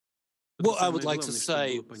What I would like to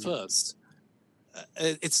say first,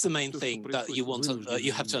 it's the main thing that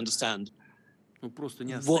you have to understand.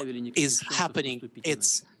 What is happening?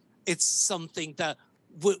 It's something that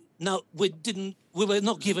we were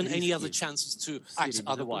not given any other chances to act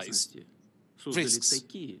otherwise. Risks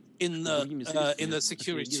in the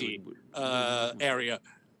security area,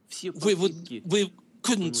 we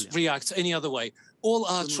couldn't react any other way. All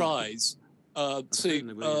our tries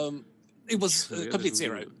it was complete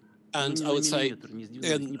zero. And I would say,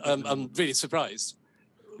 and I'm really surprised,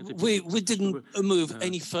 we didn't move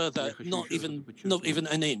any further, not even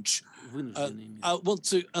an inch. I want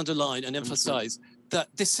to underline and emphasize that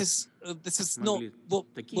this is not what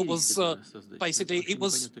was basically. It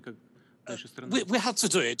was we had to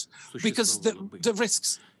do it because the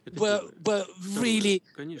risks were really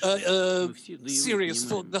serious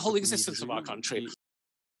for the whole existence of our country.